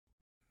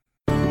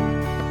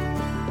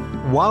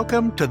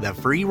Welcome to the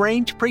Free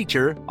Range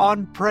Preacher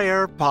on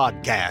Prayer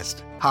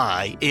podcast.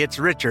 Hi, it's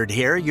Richard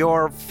here,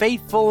 your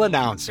faithful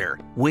announcer.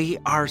 We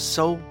are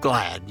so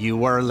glad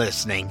you are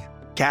listening.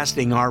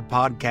 Casting our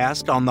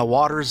podcast on the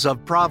waters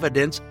of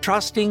providence,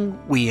 trusting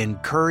we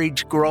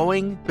encourage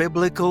growing,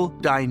 biblical,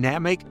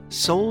 dynamic,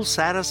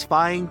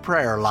 soul-satisfying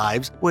prayer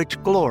lives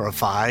which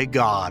glorify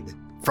God.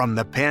 From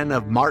the pen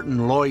of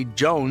Martin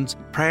Lloyd-Jones,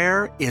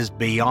 prayer is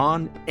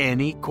beyond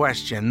any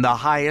question the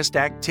highest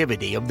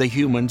activity of the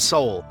human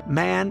soul.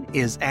 Man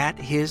is at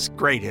his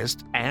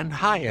greatest and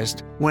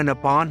highest when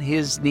upon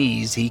his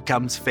knees he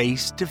comes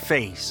face to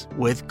face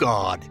with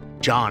God.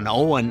 John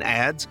Owen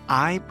adds,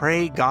 I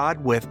pray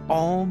God with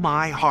all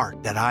my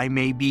heart that I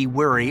may be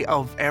weary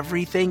of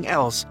everything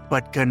else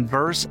but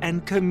converse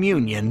and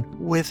communion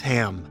with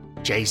Him.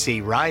 J.C.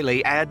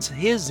 Riley adds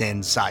his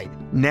insight.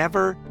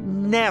 Never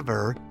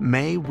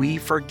may we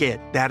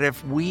forget that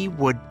if we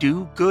would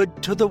do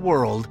good to the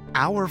world,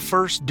 our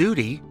first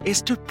duty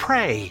is to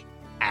pray.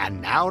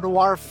 And now to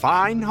our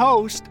fine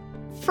host,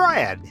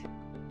 Fred.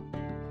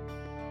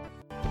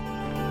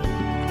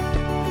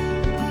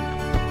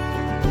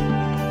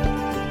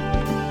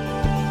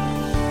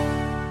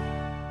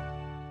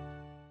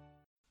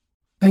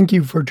 Thank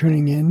you for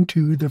tuning in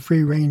to the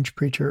Free Range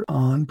Preacher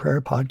on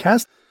Prayer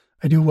podcast.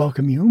 I do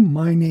welcome you.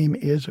 My name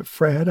is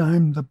Fred.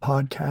 I'm the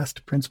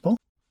podcast principal.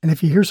 And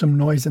if you hear some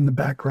noise in the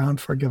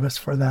background, forgive us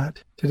for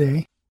that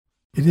today.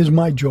 It is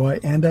my joy,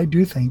 and I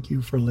do thank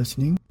you for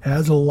listening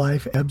as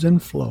life ebbs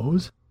and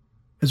flows,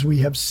 as we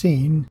have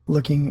seen,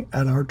 looking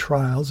at our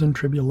trials and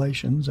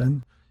tribulations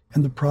and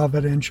the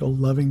providential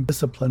loving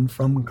discipline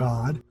from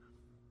God.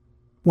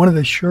 One of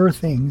the sure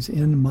things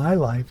in my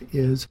life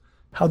is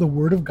how the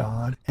Word of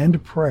God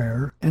and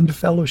prayer and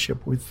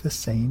fellowship with the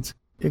saints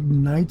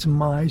ignites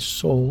my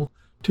soul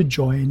to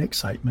joy and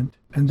excitement.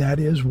 And that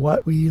is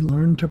what we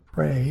learn to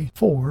pray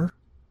for.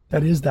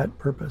 That is that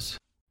purpose.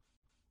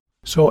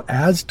 So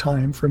as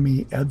time for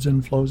me ebbs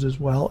and flows as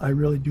well, I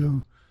really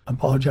do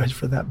apologize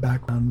for that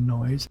background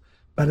noise.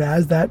 But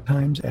as that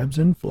time ebbs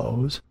and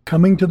flows,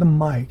 coming to the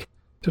mic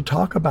to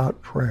talk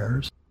about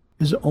prayers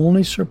is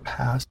only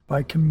surpassed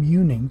by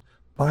communing,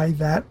 by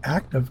that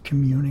act of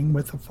communing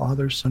with the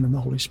Father, Son, and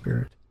the Holy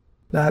Spirit.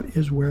 That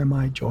is where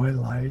my joy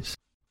lies.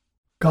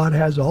 God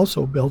has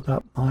also built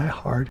up my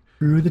heart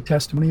through the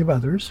testimony of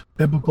others,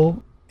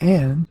 biblical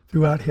and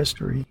throughout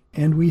history,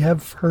 and we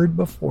have heard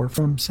before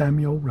from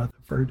Samuel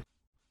Rutherford.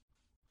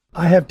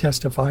 I have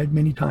testified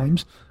many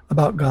times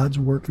about God's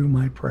work through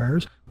my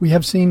prayers. We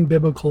have seen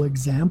biblical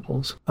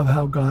examples of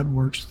how God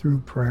works through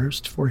prayers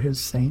for His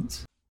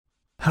saints,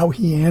 how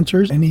He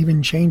answers and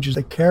even changes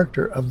the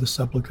character of the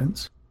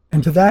supplicants.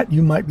 And to that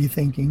you might be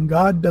thinking,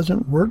 God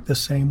doesn't work the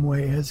same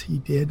way as He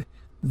did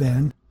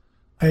then.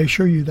 I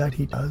assure you that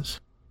He does.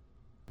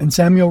 And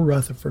Samuel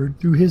Rutherford,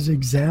 through his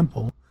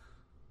example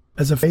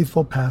as a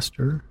faithful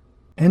pastor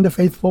and a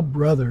faithful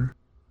brother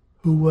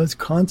who was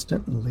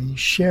constantly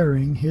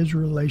sharing his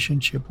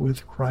relationship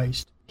with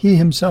Christ, he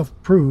himself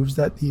proves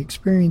that the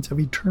experience of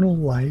eternal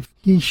life,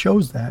 he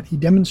shows that, he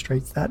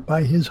demonstrates that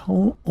by his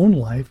own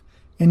life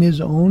and his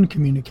own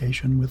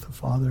communication with the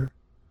Father.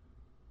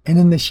 And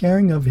in the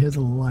sharing of his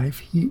life,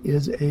 he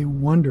is a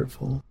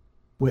wonderful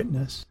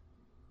witness.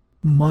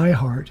 My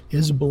heart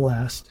is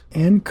blessed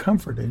and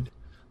comforted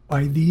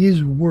by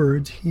these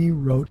words he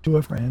wrote to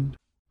a friend.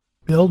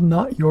 Build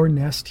not your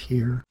nest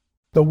here.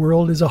 The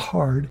world is a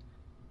hard,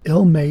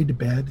 ill-made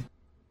bed.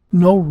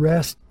 No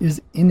rest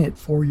is in it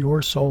for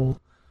your soul.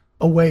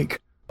 Awake,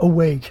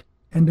 awake,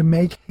 and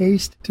make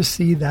haste to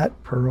see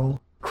that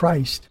pearl,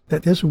 Christ,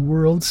 that this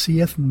world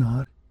seeth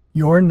not.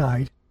 Your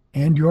night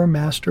and your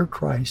Master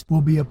Christ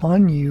will be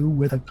upon you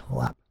with a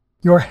clap.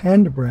 Your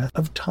handbreadth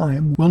of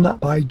time will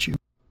not bide you.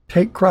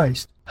 Take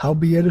Christ,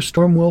 howbeit a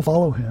storm will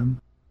follow him.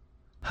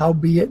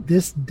 Howbeit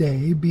this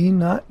day be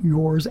not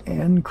yours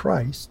and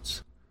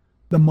Christ's.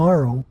 The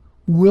morrow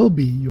will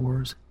be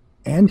yours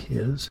and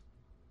his.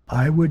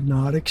 I would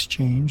not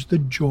exchange the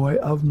joy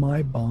of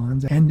my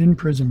bonds and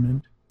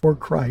imprisonment for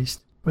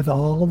Christ with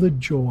all the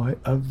joy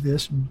of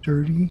this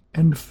dirty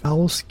and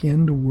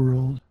foul-skinned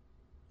world.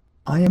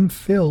 I am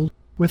filled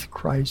with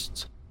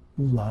Christ's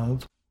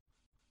love.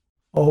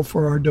 Oh,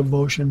 for our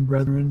devotion,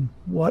 brethren,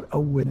 what a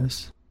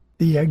witness.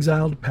 The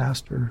exiled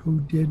pastor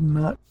who did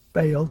not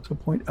fail to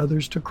point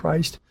others to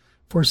Christ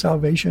for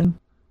salvation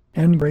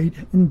and great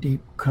and deep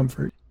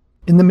comfort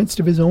in the midst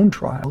of his own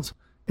trials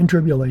and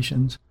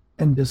tribulations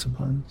and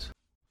disciplines.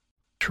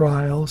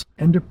 Trials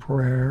and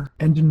prayer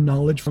and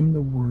knowledge from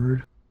the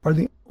Word are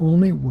the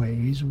only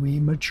ways we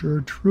mature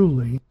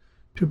truly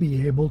to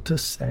be able to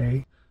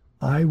say,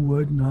 I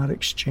would not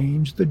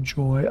exchange the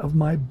joy of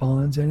my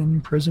bonds and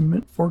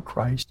imprisonment for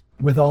Christ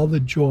with all the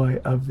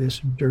joy of this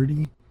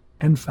dirty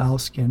and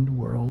foul-skinned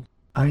world.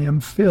 I am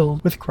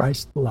filled with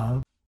Christ's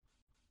love.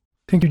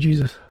 Thank you,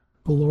 Jesus.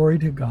 Glory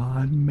to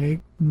God.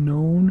 Make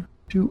known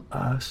to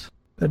us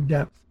the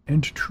depth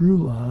and true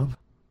love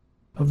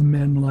of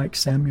men like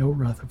Samuel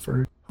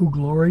Rutherford, who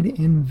gloried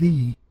in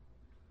Thee,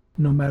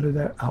 no matter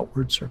their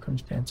outward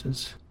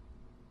circumstances.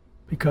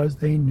 because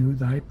they knew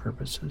thy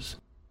purposes.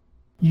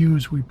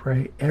 Use, we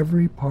pray,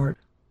 every part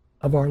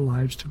of our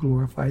lives to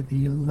glorify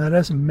thee. Let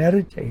us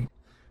meditate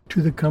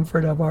to the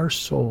comfort of our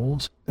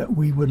souls that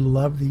we would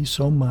love thee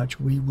so much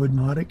we would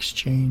not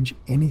exchange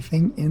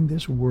anything in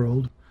this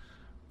world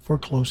for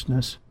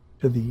closeness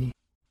to thee.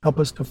 Help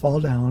us to fall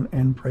down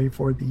and pray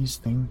for these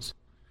things.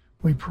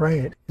 We pray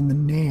it in the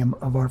name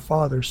of our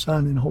Father,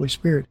 Son, and Holy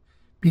Spirit,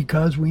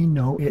 because we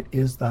know it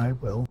is thy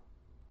will.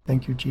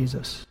 Thank you,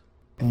 Jesus.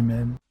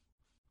 Amen.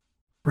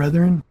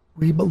 Brethren,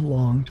 we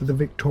belong to the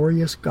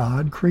victorious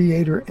God,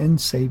 Creator and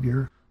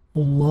Savior,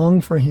 long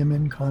for him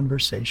in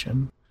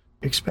conversation,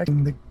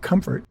 expecting the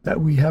comfort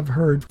that we have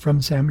heard from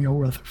Samuel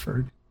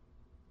Rutherford.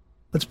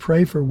 Let's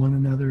pray for one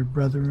another,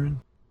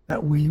 brethren,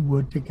 that we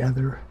would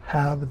together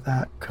have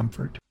that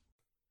comfort.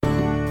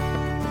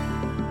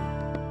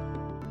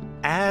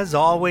 As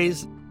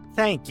always,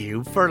 thank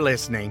you for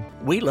listening.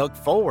 We look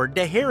forward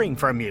to hearing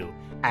from you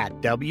at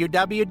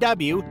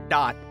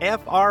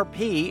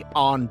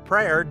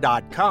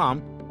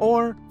www.frponprayer.com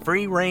or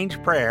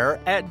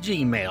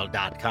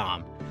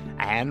freerangeprayer@gmail.com.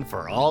 And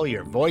for all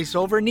your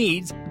voiceover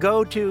needs,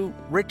 go to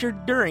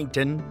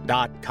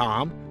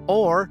richarddurrington.com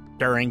or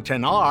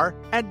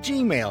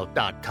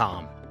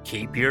durringtonr@gmail.com.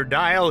 Keep your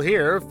dial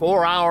here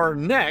for our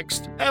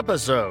next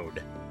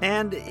episode.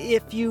 And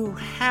if you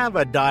have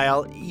a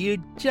dial,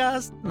 you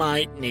just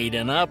might need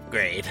an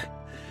upgrade.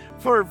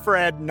 For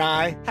Fred and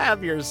I,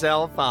 have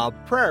yourself a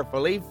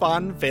prayerfully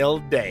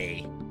fun-filled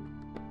day.